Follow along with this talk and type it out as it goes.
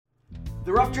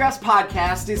The Rough Drafts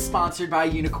podcast is sponsored by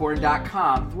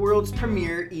Unicorn.com, the world's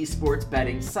premier esports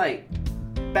betting site.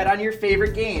 Bet on your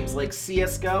favorite games like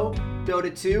CSGO,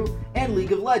 Dota 2, and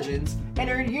League of Legends, and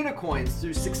earn Unicoins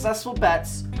through successful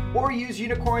bets, or use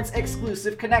Unicorn's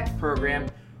exclusive Connect program,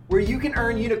 where you can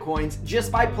earn Unicoins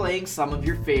just by playing some of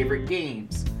your favorite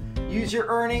games. Use your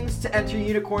earnings to enter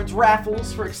Unicorn's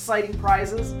raffles for exciting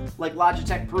prizes like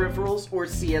Logitech peripherals or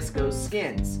CSGO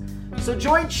skins. So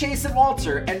join Chase and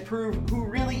Walter and prove who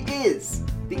really is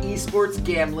the esports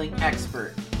gambling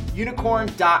expert.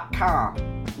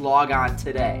 Unicorn.com. Log on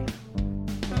today.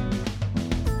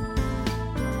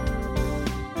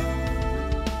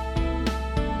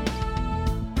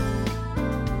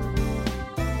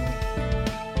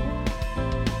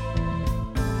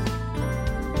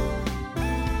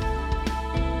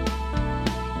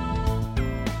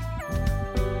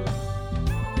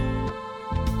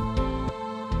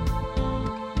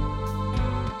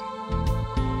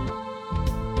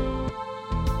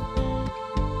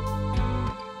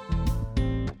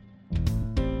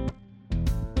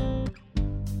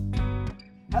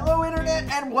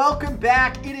 And welcome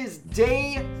back. It is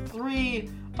day 3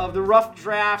 of the Rough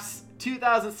Drafts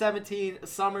 2017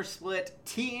 Summer Split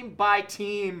team by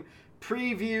team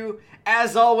preview.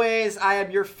 As always, I am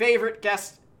your favorite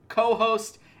guest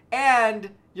co-host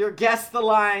and your Guess the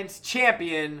Lines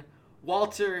champion,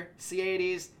 Walter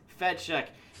Ciades Fedchuk.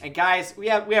 And guys, we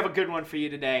have a good one for you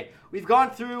today. We've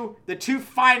gone through the 2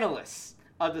 finalists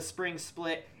of the Spring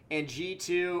Split in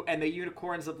G2 and the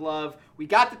Unicorns of Love. We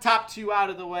got the top 2 out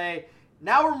of the way.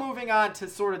 Now we're moving on to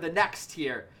sort of the next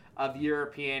tier of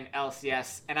European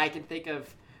LCS, and I can think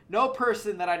of no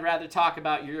person that I'd rather talk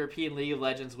about European League of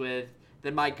Legends with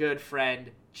than my good friend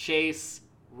Chase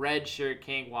Redshirt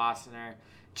King Wassenaar.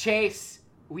 Chase,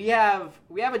 we have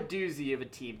a doozy of a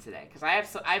team today because I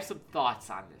have some thoughts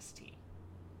on this team.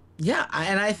 Yeah,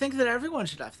 and I think that everyone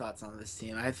should have thoughts on this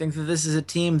team. I think that this is a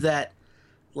team that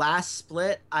last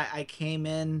split I came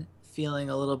in feeling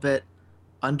a little bit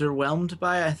underwhelmed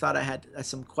by. I thought I had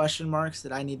some question marks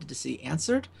that I needed to see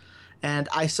answered, and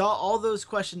I saw all those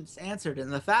questions answered,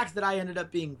 and the fact that I ended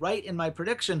up being right in my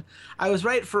prediction, I was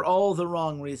right for all the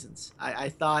wrong reasons. I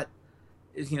thought,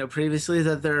 previously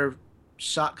that their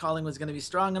shot calling was going to be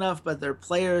strong enough, but their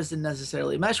players didn't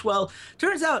necessarily mesh well.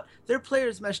 Turns out their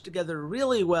players mesh together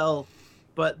really well,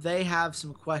 but they have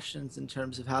some questions in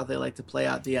terms of how they like to play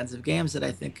out the ends of games that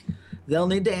I think they'll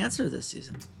need to answer this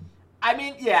season. I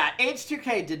mean, yeah,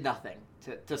 H2K did nothing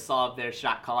to solve their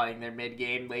shot calling, their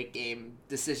mid-game, late-game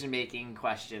decision-making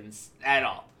questions at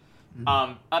all.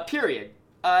 Period.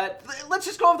 Let's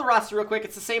just go over the roster real quick.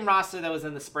 It's the same roster that was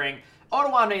in the spring.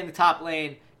 Odoamne in the top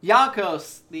lane,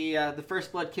 Jankos, the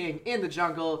First Blood King, in the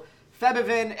jungle,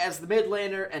 Febiven as the mid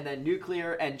laner, and then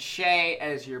Nuclear and Shay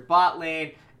as your bot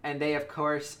lane. And they, of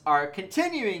course, are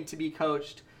continuing to be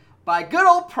coached by good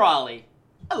old Prawley.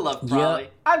 I love Prawley.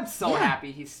 Yep. I'm so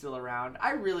happy he's still around.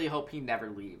 I really hope he never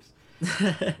leaves.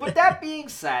 With that being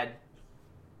said,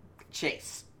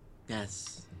 Chase.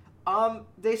 Yes.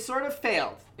 They sort of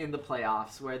failed in the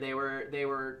playoffs where they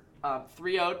were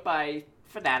 3-0'd by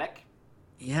Fnatic.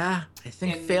 Yeah, I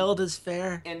think failed is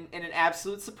fair. In an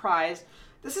absolute surprise.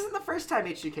 This isn't the first time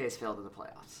H2K has failed in the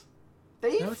playoffs.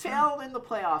 They fail in the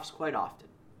playoffs quite often.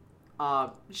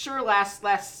 Sure, last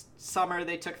summer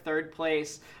they took 3rd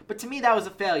place, but to me that was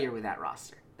a failure with that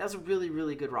roster. That was a really,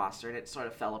 really good roster, and it sort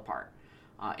of fell apart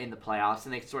in the playoffs,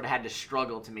 and they sort of had to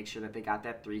struggle to make sure that they got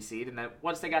that 3 seed, and then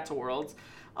once they got to Worlds,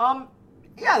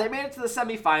 they made it to the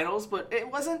semifinals, but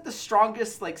it wasn't the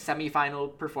strongest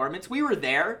semifinal performance. We were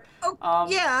there. But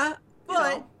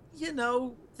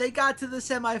they got to the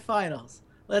semifinals.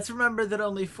 Let's remember that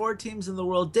only 4 teams in the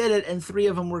world did it, and 3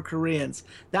 of them were Koreans.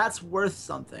 That's worth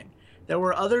something. There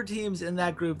were other teams in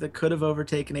that group that could have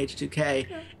overtaken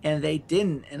H2K, and they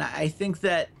didn't. And I think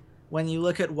that when you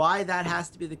look at why that has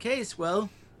to be the case, well,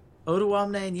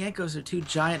 Odoamne and Jankos are 2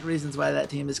 giant reasons why that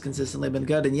team has consistently been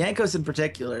good. And Jankos in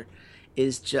particular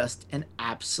is just an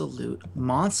absolute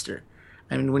monster.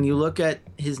 I mean, when you look at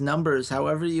his numbers,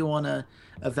 however you want to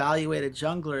evaluate a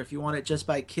jungler, if you want it just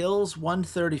by kills,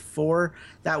 134,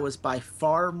 that was by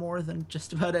far more than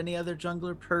just about any other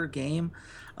jungler per game.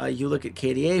 You look at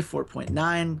KDA,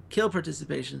 4.9, kill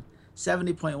participation,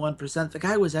 70.1%. The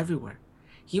guy was everywhere.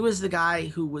 He was the guy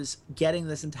who was getting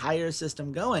this entire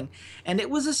system going, and it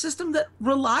was a system that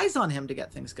relies on him to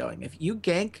get things going. If you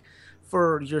gank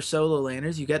for your solo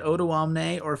laners, you get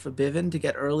Odoamne or Febiven to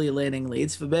get early laning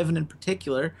leads. Febiven in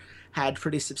particular had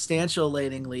pretty substantial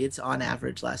laning leads on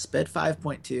average last split,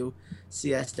 5.2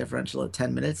 CS differential at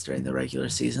 10 minutes during the regular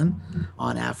season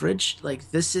on average. Like,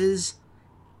 this is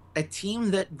a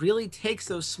team that really takes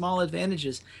those small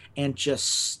advantages and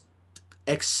just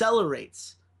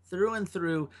accelerates through and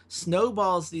through,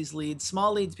 snowballs these leads.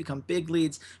 Small leads become big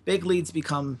leads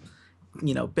become,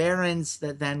 barons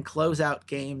that then close out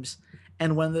games.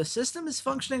 And when the system is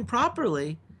functioning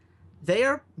properly, they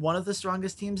are one of the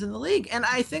strongest teams in the league. And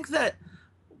I think that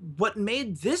what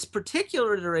made this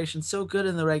particular iteration so good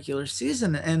in the regular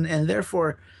season, and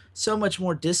therefore so much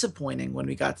more disappointing when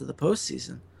we got to the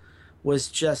postseason, was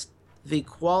just the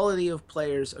quality of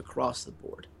players across the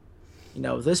board.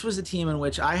 This was a team in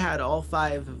which I had all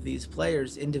 5 of these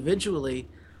players individually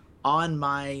on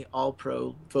my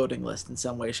all-pro voting list in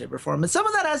some way, shape, or form. And some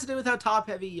of that has to do with how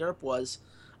top-heavy Europe was.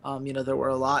 There were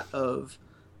a lot of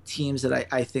teams that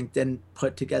I think didn't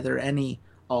put together any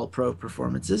all-pro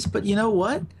performances. But you know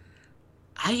what?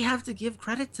 I have to give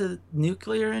credit to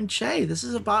Nuclear and Che. This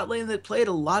is a bot lane that played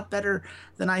a lot better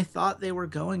than I thought they were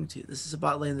going to. This is a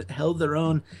bot lane that held their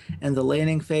own in the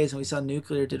laning phase, and we saw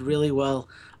Nuclear did really well,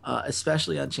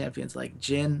 especially on champions like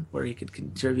Jhin, where he could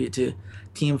contribute to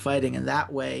team fighting in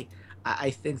that way.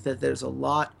 I think that there's a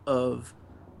lot of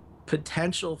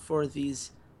potential for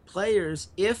these players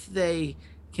if they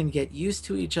can get used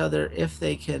to each other, if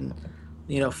they can,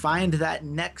 find that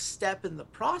next step in the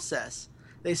process.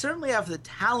 They certainly have the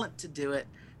talent to do it.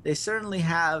 They certainly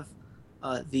have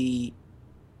the,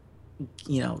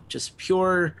 just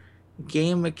pure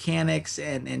game mechanics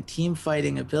and team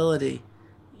fighting ability,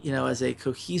 as a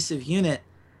cohesive unit.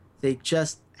 They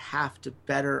just have to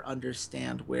better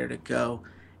understand where to go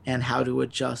and how to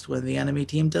adjust when the enemy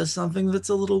team does something that's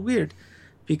a little weird,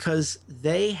 because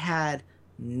they had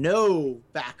no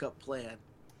backup plan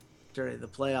during the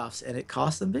playoffs, and it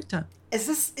cost them big time. Is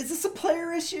this a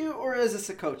player issue or is this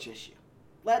a coach issue?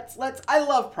 I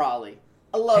love Prolly.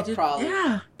 Prolly.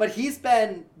 Yeah. But he's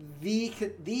been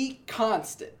the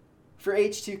constant for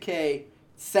H2K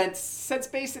since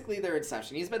basically their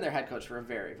inception. He's been their head coach for a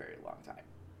very, very long time.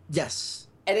 Yes.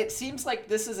 And it seems like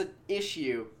this is an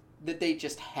issue that they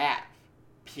just have.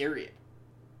 Period.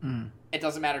 It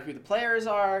doesn't matter who the players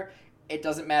are. It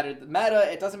doesn't matter the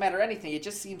meta. It doesn't matter anything. It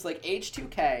just seems like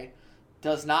H2K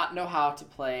does not know how to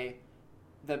play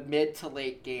the mid to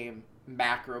late game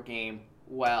macro game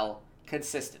well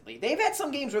consistently. They've had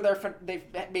some games where they've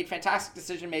made fantastic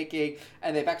decision making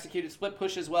and they've executed split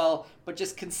push as well, but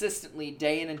just consistently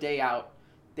day in and day out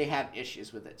they have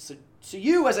issues with it. So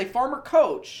you as a former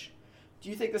coach, do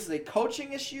you think this is a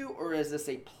coaching issue or is this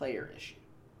a player issue?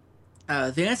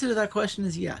 The answer to that question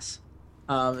is yes.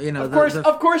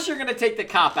 Of course you're going to take the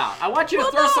cop out. I want you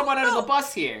to throw someone under the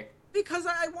bus here. Because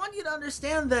I want you to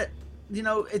understand that,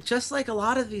 it's just like a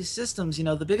lot of these systems,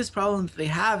 the biggest problem that they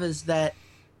have is that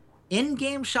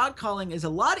in-game shot calling is a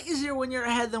lot easier when you're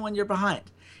ahead than when you're behind.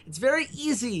 It's very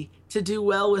easy to do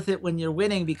well with it when you're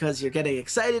winning because you're getting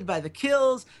excited by the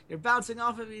kills, you're bouncing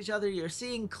off of each other, you're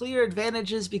seeing clear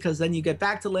advantages because then you get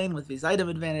back to lane with these item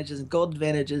advantages and gold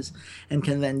advantages and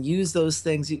can then use those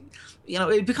things.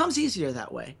 It becomes easier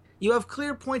that way. You have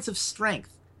clear points of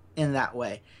strength in that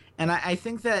way. And I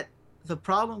think that the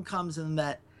problem comes in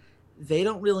that they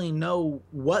don't really know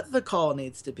what the call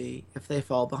needs to be if they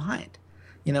fall behind.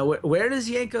 Where does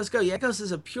Jankos go? Jankos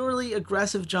is a purely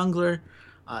aggressive jungler.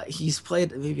 He's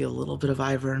played maybe a little bit of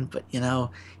Ivern, but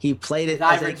he played it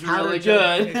as a counter really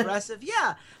good. aggressive.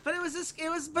 Yeah, but it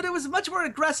was much more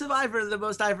aggressive Ivern than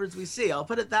most Iverns we see. I'll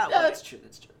put it that way. Yeah, that's true.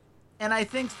 And I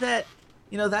think that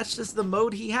that's just the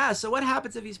mode he has. So what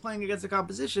happens if he's playing against a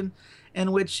composition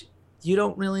in which you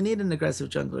don't really need an aggressive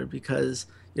jungler because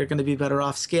you're going to be better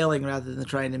off scaling rather than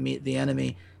trying to meet the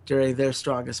enemy during their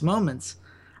strongest moments?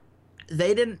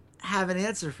 They didn't have an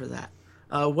answer for that.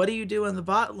 What do you do in the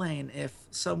bot lane if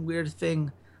some weird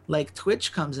thing like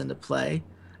Twitch comes into play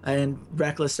and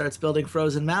Rekkles starts building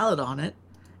Frozen Mallet on it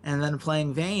and then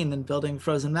playing Vayne and building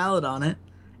Frozen Mallet on it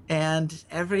and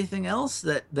everything else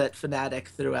that Fnatic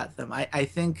threw at them? I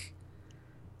think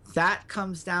that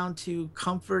comes down to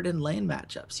comfort in lane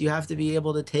matchups. You have to be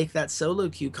able to take that solo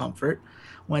queue comfort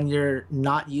when you're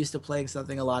not used to playing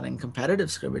something a lot in competitive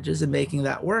scrimmages and making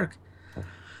that work.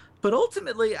 But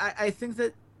ultimately, I think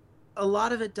that a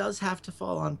lot of it does have to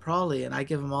fall on Prolly, and I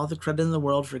give him all the credit in the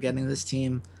world for getting this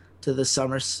team to the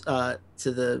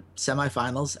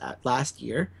semifinals last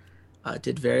year.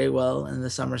 Did very well in the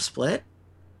summer split.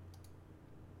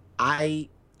 I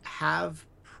have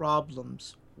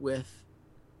problems with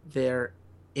their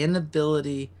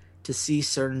inability to see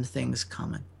certain things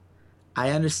coming.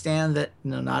 I understand that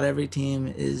not every team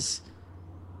is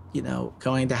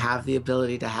going to have the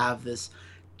ability to have this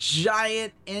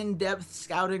giant in-depth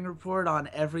scouting report on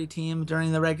every team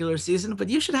during the regular season, but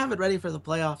you should have it ready for the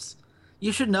playoffs.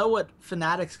 You should know what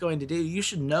Fnatic's going to do. You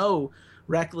should know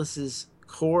Reckless's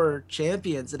core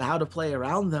champions and how to play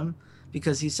around them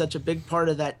because he's such a big part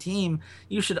of that team.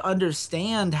 You should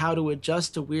understand how to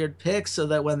adjust to weird picks so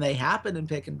that when they happen in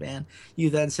pick and ban, you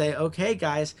then say, okay,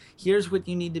 guys, here's what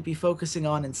you need to be focusing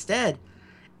on instead.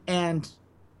 And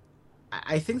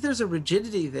I think there's a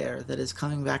rigidity there that is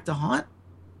coming back to haunt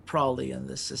Prawley in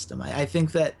this system. I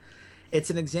think that it's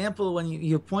an example when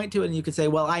you point to it and you could say,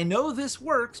 well, I know this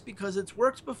works because it's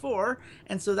worked before,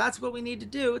 and so that's what we need to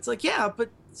do. It's like, yeah, but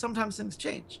sometimes things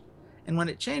change. And when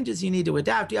it changes, you need to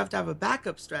adapt. You have to have a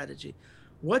backup strategy.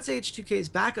 What's H2K's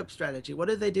backup strategy? What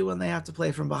do they do when they have to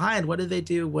play from behind? What do they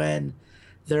do when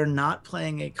they're not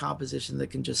playing a composition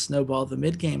that can just snowball the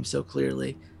mid game so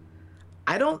clearly?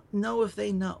 I don't know if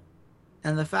they know.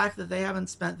 And the fact that they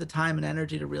haven't spent the time and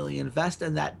energy to really invest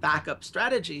in that backup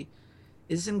strategy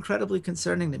is incredibly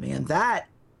concerning to me. And that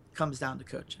comes down to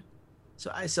coaching.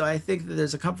 So I think that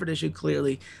there's a comfort issue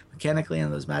clearly mechanically in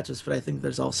those matches, but I think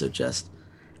there's also just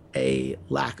a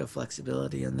lack of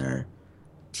flexibility in their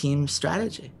team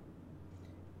strategy.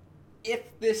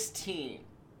 If this team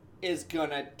is going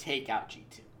to take out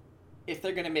G2, if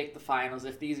they're going to make the finals,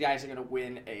 if these guys are going to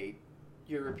win a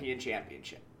European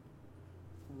championship,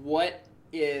 what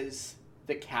is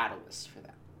the catalyst for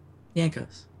them?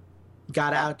 Jankos.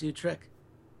 Gotta outdo Trick.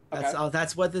 That's Okay. all.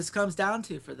 That's what this comes down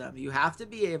to for them. You have to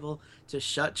be able to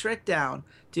shut Trick down,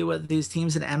 do what these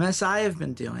teams in MSI have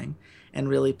been doing, and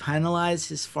really penalize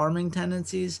his farming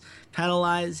tendencies,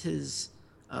 penalize his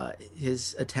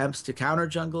attempts to counter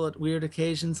jungle at weird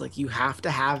occasions. Like, you have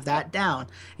to have that down.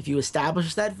 If you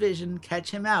establish that vision,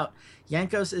 catch him out.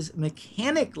 Jankos is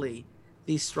mechanically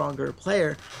the stronger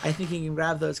player. I think he can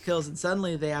grab those kills, and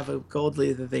suddenly they have a gold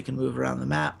lead that they can move around the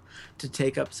map to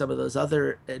take up some of those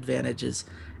other advantages.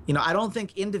 You know, I don't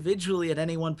think individually at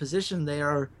any one position they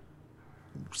are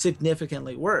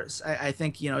significantly worse. I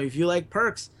think, you know, if you like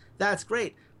Perks, that's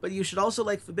great. But you should also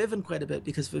like Forbidden quite a bit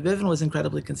because Forbidden was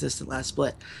incredibly consistent last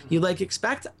split. You like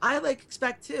Expect? I like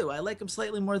Expect too. I like him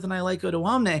slightly more than I like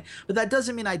Odoamne, but that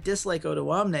doesn't mean I dislike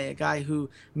Odoamne, a guy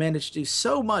who managed to do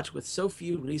so much with so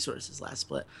few resources last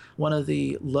split. One of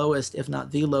the lowest, if not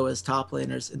the lowest, top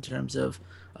laners in terms of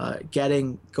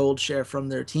getting gold share from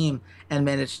their team, and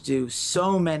managed to do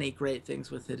so many great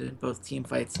things with it in both team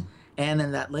fights and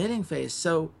in that laning phase.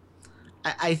 So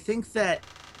I think that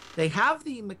they have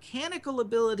the mechanical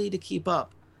ability to keep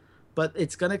up, but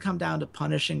it's going to come down to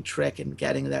punishing Trick and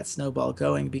getting that snowball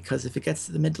going, because if it gets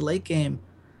to the mid to late game,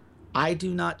 I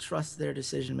do not trust their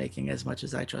decision making as much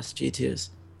as I trust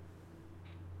G2's.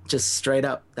 Just straight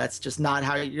up. That's just not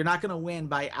how you're not going to win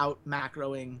by out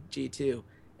macroing G2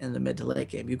 in the mid to late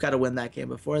game. You've got to win that game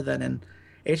before then, and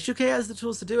H2K has the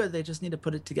tools to do it. They just need to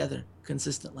put it together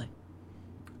consistently.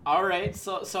 All right,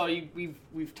 so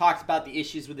we've talked about the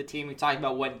issues with the team. We talked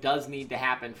about what does need to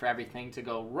happen for everything to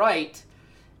go right.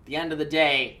 At the end of the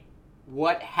day,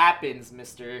 what happens,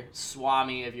 Mr.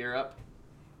 Swami of Europe?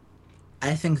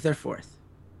 I think they're fourth.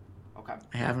 Okay.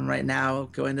 I have them right now.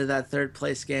 Go into that third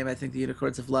place game. I think the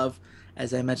Unicorns of Love,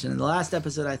 as I mentioned in the last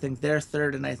episode, I think they're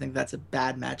third, and I think that's a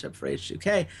bad matchup for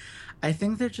H2K. I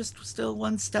think they're just still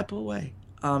one step away.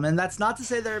 And that's not to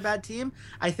say they're a bad team.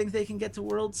 I think they can get to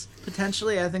Worlds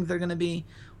potentially. I think they're going to be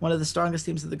one of the strongest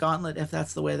teams of the Gauntlet if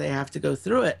that's the way they have to go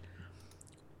through it.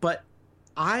 But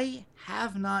I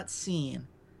have not seen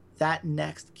that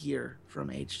next gear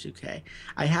from H2K.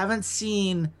 I haven't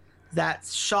seen that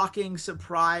shocking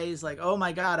surprise, like, oh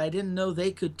my god, I didn't know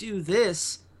they could do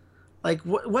this. Like,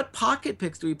 what pocket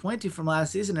picks do we point to from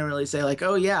last season and really say, like,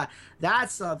 oh yeah,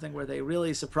 that's something where they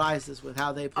really surprised us with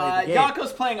how they played the game?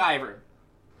 Yaako's playing Ivern.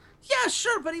 Yeah,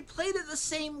 sure, but he played it the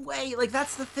same way. Like,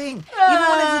 that's the thing. Even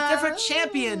when it's a different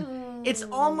champion, it's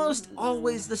almost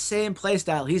always the same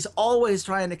playstyle. He's always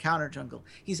trying to counter jungle.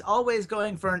 He's always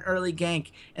going for an early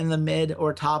gank in the mid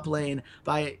or top lane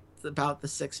by about the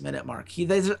 6-minute mark.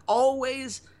 There's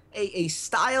always a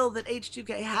style that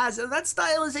H2K has, and that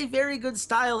style is a very good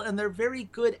style, and they're very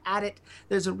good at it.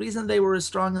 There's a reason they were as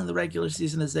strong in the regular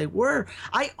season as they were.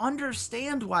 I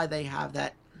understand why they have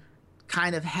that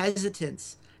kind of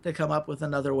hesitance to come up with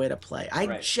another way to play.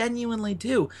 I genuinely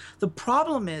do. The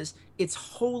problem is it's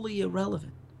wholly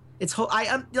irrelevant.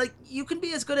 I'm like, you can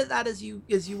be as good at that as you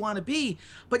want to be,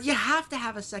 but you have to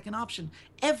have a second option.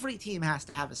 Every team has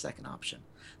to have a second option.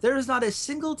 There is not a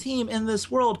single team in this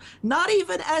world, not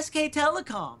even SK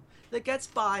Telecom, that gets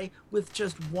by with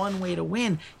just one way to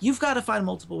win. You've got to find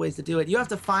multiple ways to do it. You have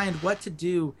to find what to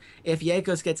do if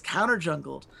Jankos gets counter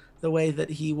jungled the way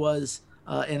that he was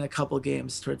in a couple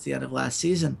games towards the end of last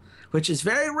season, which is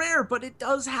very rare, but it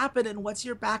does happen. And what's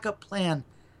your backup plan?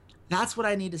 That's what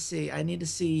I need to see. I need to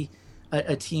see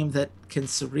a team that can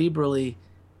cerebrally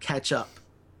catch up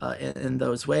in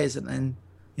those ways. And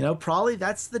probably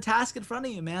that's the task in front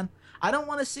of you, man. I don't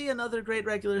want to see another great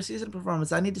regular season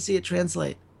performance. I need to see it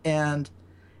translate. And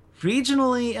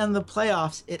regionally and the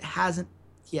playoffs, it hasn't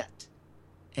yet.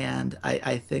 And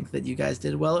I think that you guys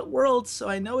did well at Worlds, so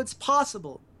I know it's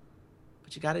possible.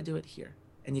 But you got to do it here.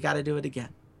 And you got to do it again.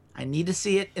 I need to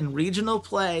see it in regional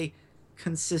play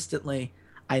consistently.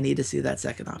 I need to see that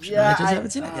second option. Yeah, I just haven't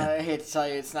seen it yet. I hate to tell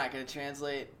you, it's not going to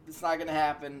translate. It's not going to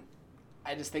happen.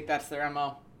 I just think that's their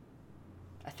MO.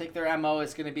 I think their MO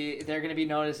is going to be, they're going to be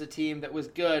known as a team that was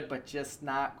good, but just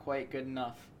not quite good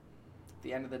enough at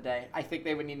the end of the day. I think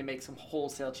they would need to make some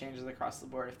wholesale changes across the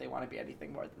board if they want to be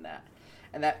anything more than that.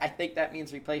 And I think that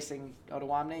means replacing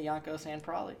Ottawamne, Jankos, and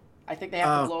Prawley. I think they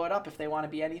have to blow it up if they want to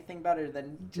be anything better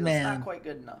than just not quite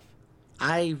good enough.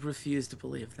 I refuse to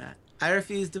believe that. I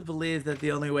refuse to believe that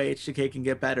the only way H2K can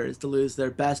get better is to lose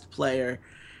their best player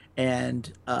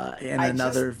and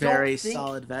another very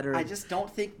solid veteran. I just don't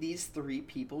think these three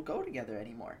people go together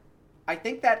anymore. I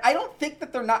don't think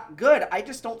that they're not good. I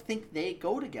just don't think they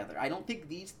go together. I don't think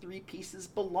these three pieces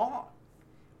belong.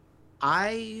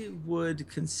 I would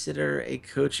consider a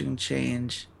coaching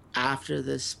change after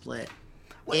this split.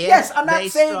 Well, yes, I'm not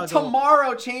saying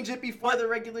tomorrow change it before the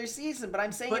regular season, but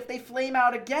I'm saying if they flame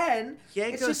out again,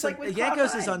 it's just like with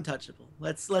Jankos is untouchable.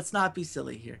 Let's not be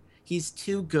silly here. He's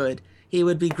too good. He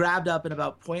would be grabbed up in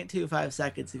about 0.25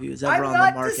 seconds if he was ever on the market.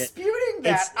 I'm not disputing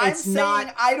that. I'm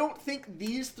saying I don't think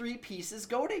these three pieces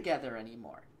go together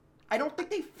anymore. I don't think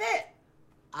they fit.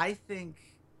 I think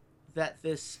that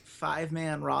this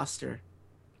 5-man roster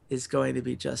is going to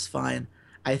be just fine.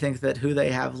 I think that who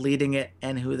they have leading it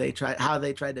and how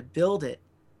they try to build it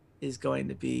is going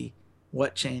to be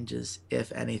what changes,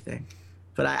 if anything.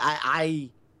 But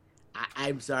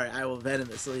I'm sorry, I will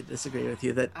venomously disagree with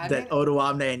you that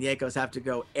Ottawamne and Jankos have to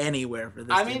go anywhere for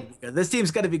this team. This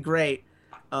team's going to be great.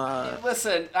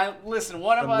 Listen.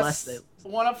 One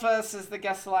of us is the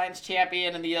Guest Alliance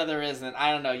champion, and the other isn't.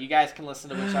 I don't know. You guys can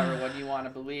listen to whichever one you want to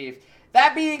believe.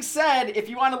 That being said, if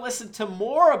you want to listen to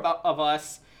more of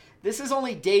us, this is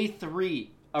only day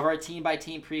 3 of our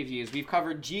team-by-team previews. We've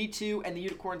covered G2 and the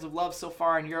Unicorns of Love so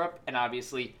far in Europe, and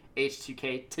obviously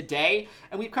H2K today.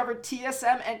 And we've covered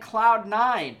TSM and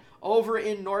Cloud9 over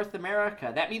in North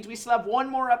America. That means we still have one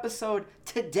more episode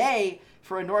today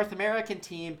for a North American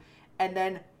team, and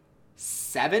then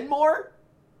 7 more?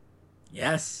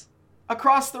 Yes.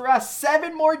 Across the rest,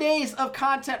 7 more days of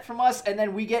content from us, and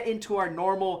then we get into our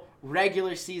normal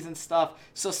regular season stuff.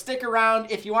 So stick around.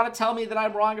 If you want to tell me that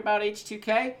I'm wrong about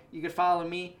H2K, you can follow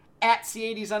me at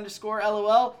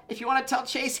C80s_LOL. If you want to tell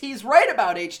Chase he's right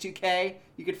about H2K,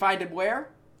 you can find him where?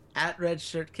 At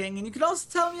Redshirt King. And you can also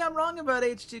tell me I'm wrong about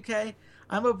H2K.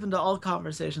 I'm open to all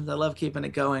conversations. I love keeping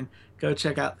it going. Go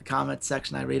check out the comments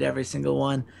section. I read every single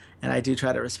one, and I do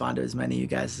try to respond to as many of you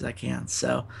guys as I can.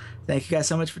 So thank you guys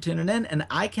so much for tuning in, and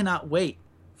I cannot wait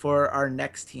for our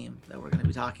next team that we're going to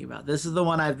be talking about. This is the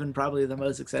one I've been probably the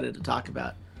most excited to talk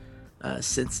about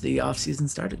since the offseason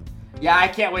started. Yeah, I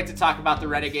can't wait to talk about the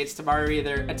Renegades tomorrow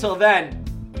either. Until then,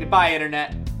 goodbye,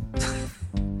 Internet.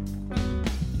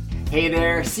 Hey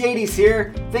there, C80s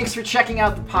here. Thanks for checking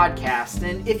out the podcast.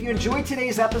 And if you enjoyed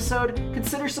today's episode,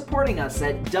 consider supporting us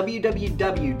at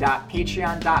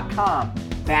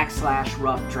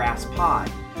www.patreon.com/roughdraftspod.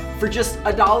 For just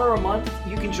 $1 a month,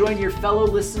 you can join your fellow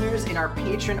listeners in our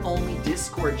patron-only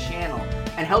Discord channel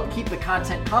and help keep the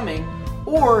content coming,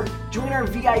 or join our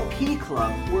VIP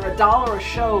club where $1 a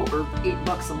show or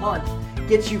 $8 a month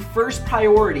gets you first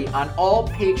priority on all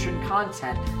patron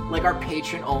content like our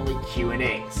patron-only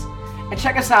Q&As. And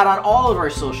check us out on all of our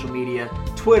social media,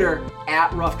 Twitter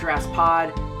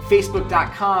 @RoughDraftsPod,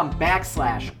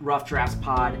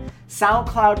 Facebook.com/RoughDraftsPod,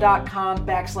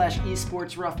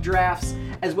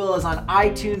 SoundCloud.com/esportsroughdrafts, as well as on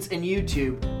iTunes and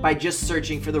YouTube by just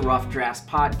searching for the Rough Drafts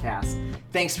Podcast.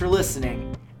 Thanks for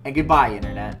listening, and goodbye,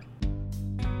 Internet.